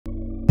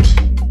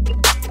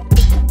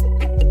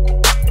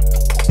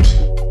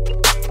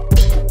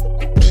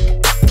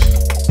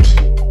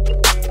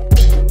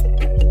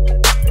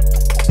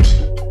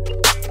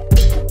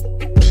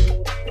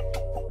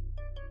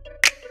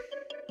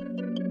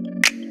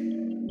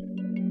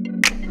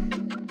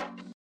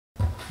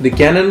The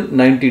Canon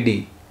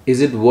 90D, is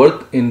it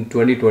worth in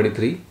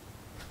 2023?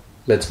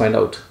 Let's find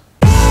out.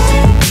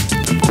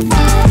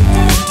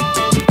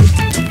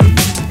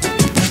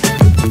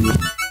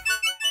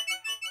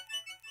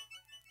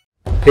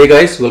 Hey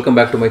guys, welcome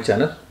back to my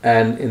channel,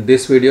 and in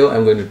this video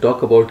I'm going to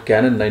talk about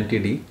Canon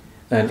 90D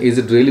and is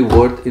it really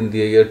worth in the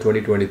year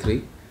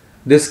 2023.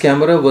 This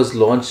camera was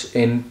launched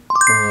in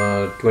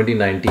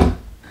 2019.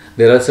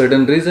 There are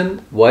certain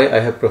reasons why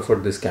I have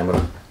preferred this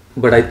camera,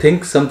 but I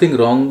think something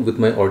wrong with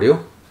my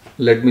audio.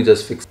 Let me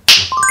just fix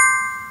it.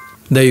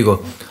 There you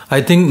go.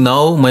 I think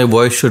now my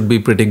voice should be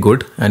pretty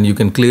good and you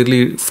can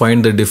clearly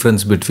find the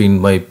difference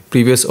between my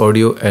previous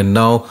audio and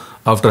now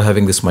after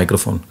having this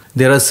microphone.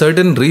 There are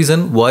certain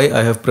reasons why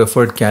I have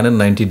preferred Canon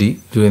 90D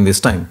during this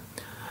time.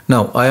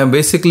 Now I am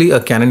basically a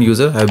Canon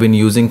user. I have been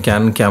using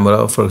Canon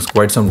camera for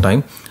quite some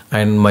time,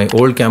 and my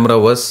old camera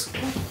was,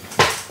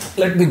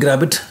 let me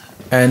grab it,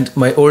 and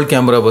my old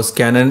camera was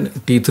Canon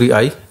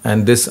T3i,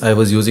 and this I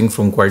was using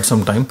from quite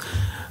some time.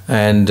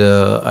 And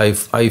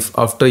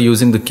after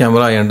using the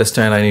camera, I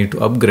understand I need to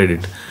upgrade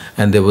it,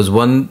 and there was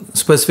one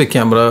specific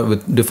camera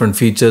with different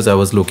features I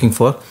was looking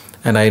for,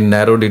 and I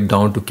narrowed it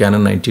down to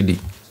Canon 90D.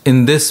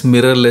 In this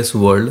mirrorless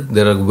world,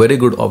 there are very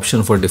good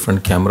options for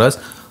different cameras.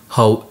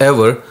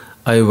 However,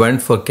 I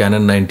went for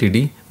Canon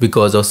 90D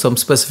because of some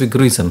specific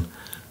reason.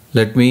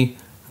 Let me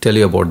tell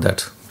you about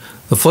that.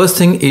 The first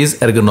thing is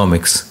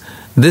ergonomics.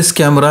 This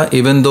camera,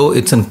 even though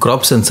it's a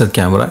crop sensor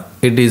camera,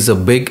 it is a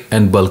big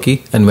and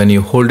bulky, and when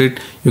you hold it,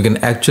 you can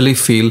actually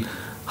feel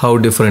how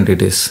different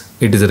it is.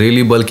 It is a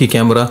really bulky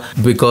camera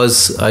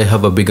because I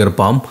have a bigger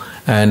palm,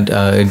 and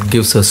it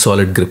gives a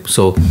solid grip.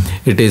 So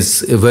it is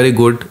very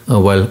good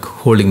while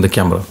holding the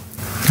camera.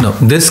 Now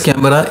this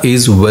camera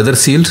is weather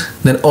sealed,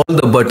 then all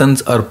the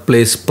buttons are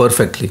placed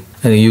perfectly,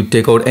 and you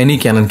take out any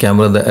Canon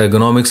camera, the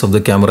ergonomics of the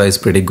camera is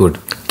pretty good.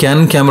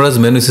 Canon cameras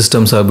menu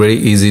systems are very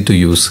easy to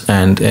use,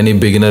 and any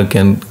beginner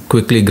can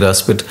quickly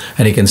grasp it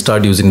and he can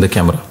start using the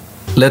camera.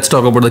 Let's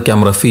talk about the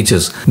camera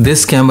features.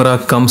 This camera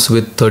comes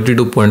with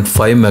 32.5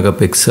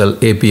 megapixel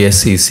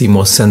APS-C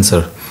CMOS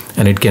sensor,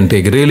 and it can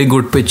take really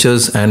good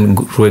pictures and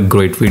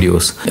great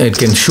videos. It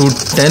can shoot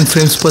 10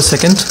 frames per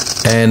second,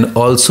 and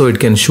also it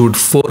can shoot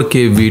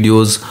 4K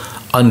videos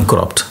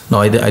uncropped. Now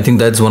I think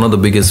that's one of the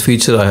biggest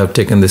features I have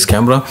taken this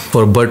camera.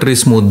 For buttery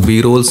smooth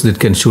B-rolls, it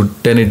can shoot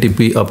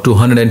 1080p up to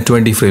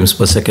 120 frames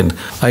per second.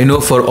 I know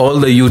for all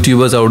the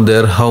YouTubers out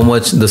there how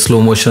much the slow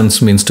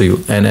motions means to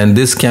you, and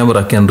this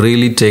camera can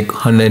really take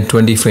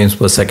 120 frames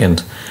per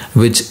second,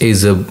 which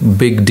is a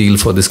big deal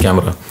for this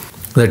camera.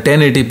 The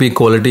 1080p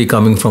quality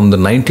coming from the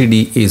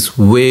 90D is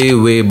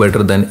way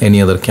better than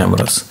any other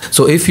cameras.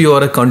 So if you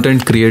are a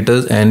content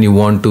creator and you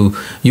want to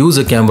use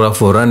a camera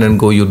for run and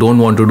go, you don't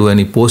want to do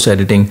any post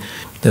editing,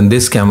 then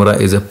this camera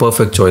is a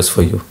perfect choice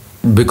for you.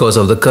 Because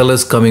of the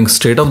colors coming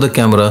straight off the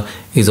camera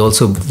is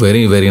also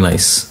very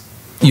nice.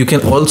 You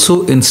can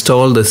also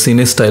install the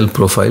Cine style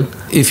profile.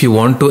 If you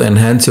want to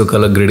enhance your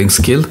color grading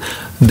skill,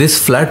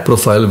 this flat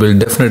profile will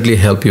definitely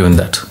help you in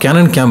that.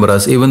 Canon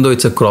cameras, even though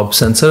it's a crop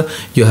sensor,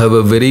 you have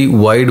a very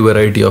wide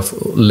variety of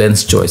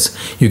lens choice.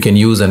 You can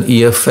use an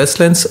EF-S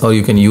lens or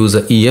you can use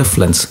an EF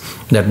lens.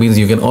 That means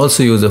you can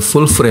also use a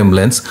full frame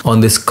lens on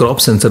this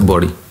crop sensor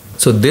body.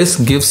 So this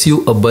gives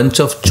you a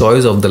bunch of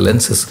choice of the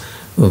lenses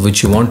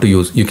which you want to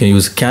use. You can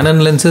use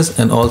Canon lenses,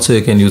 and also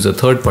you can use a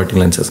third-party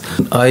lenses.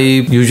 I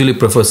usually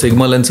prefer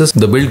Sigma lenses.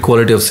 The build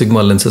quality of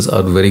Sigma lenses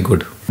are very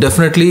good.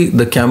 Definitely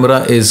the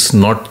camera is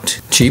not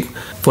cheap.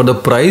 For the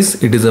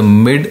price, it is a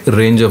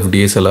mid-range of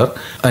DSLR,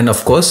 and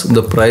of course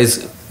the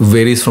price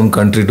varies from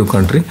country to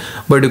country,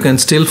 but you can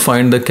still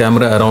find the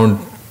camera around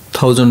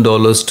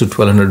 $1,000 to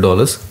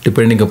 $1,200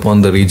 depending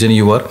upon the region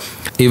you are.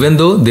 Even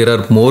though there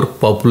are more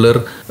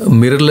popular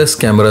mirrorless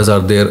cameras are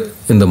there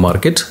in the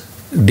market,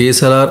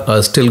 DSLR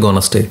are still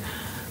gonna stay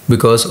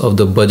because of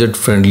the budget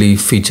friendly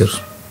feature.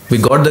 We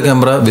got the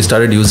camera, we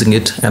started using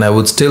it, and I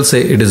would still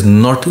say it is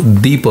not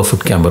the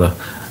perfect camera,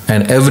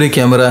 and every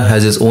camera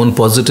has its own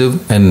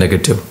positive and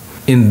negative.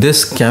 In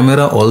this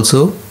camera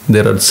also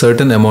there are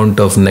certain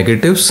amount of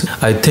negatives.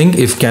 I think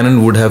if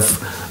Canon would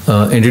have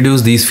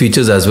introduced these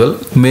features as well,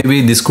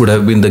 maybe this could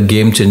have been the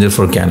game changer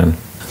for Canon.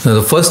 Now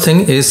the first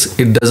thing is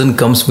it doesn't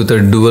comes with a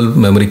dual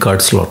memory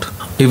card slot.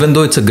 Even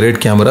though it's a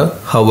great camera,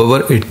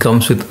 however, it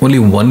comes with only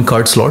one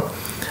card slot,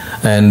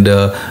 and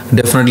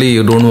definitely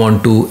you don't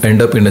want to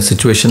end up in a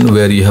situation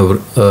where you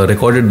have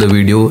recorded the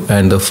video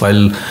and the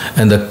file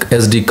and the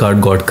SD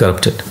card got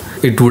corrupted.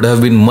 It would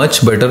have been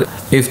much better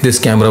if this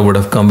camera would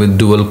have come with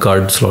dual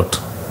card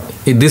slot.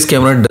 This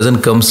camera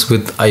doesn't comes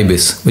with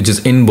IBIS, which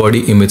is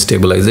in-body image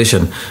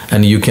stabilization,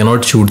 and you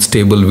cannot shoot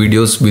stable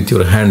videos with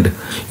your hand.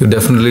 You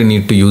definitely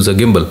need to use a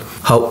gimbal.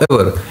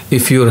 However,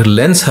 if your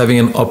lens having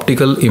an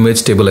optical image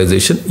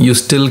stabilization, you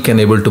still can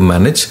able to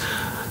manage,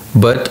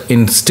 but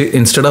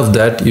instead of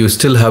that, you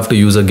still have to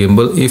use a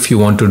gimbal if you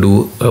want to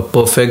do a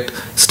perfect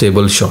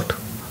stable shot.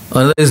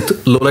 Another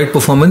is low light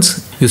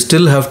performance. You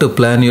still have to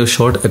plan your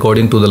shot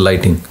according to the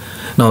lighting.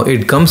 Now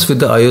it comes with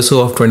the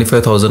ISO of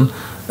 25,000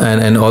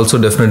 and also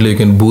definitely you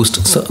can boost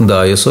the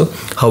ISO.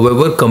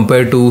 However,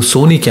 compared to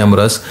Sony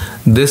cameras,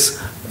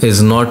 this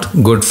is not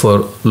good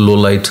for low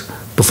light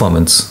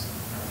performance.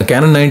 The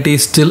Canon 90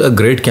 is still a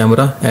great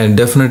camera, and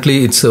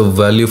definitely it's a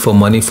value for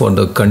money for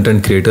the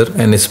content creator,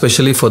 and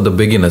especially for the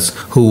beginners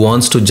who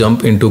wants to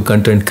jump into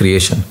content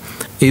creation.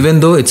 Even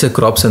though it's a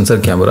crop sensor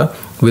camera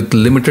with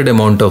limited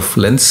amount of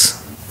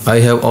lens, I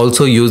have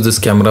also used this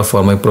camera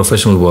for my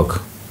professional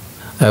work.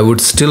 I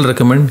would still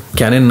recommend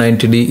Canon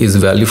 90D is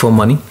value for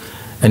money,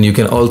 and you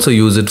can also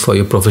use it for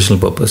your professional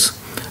purpose.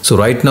 So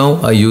right now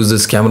I use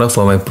this camera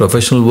for my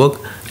professional work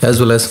as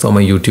well as for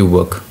my YouTube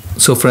work.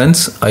 So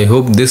friends, I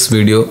hope this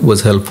video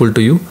was helpful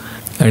to you,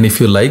 and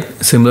if you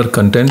like similar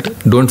content,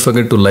 don't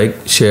forget to like,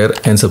 share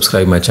and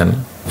subscribe my channel.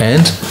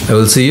 And I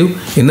will see you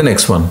in the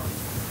next one.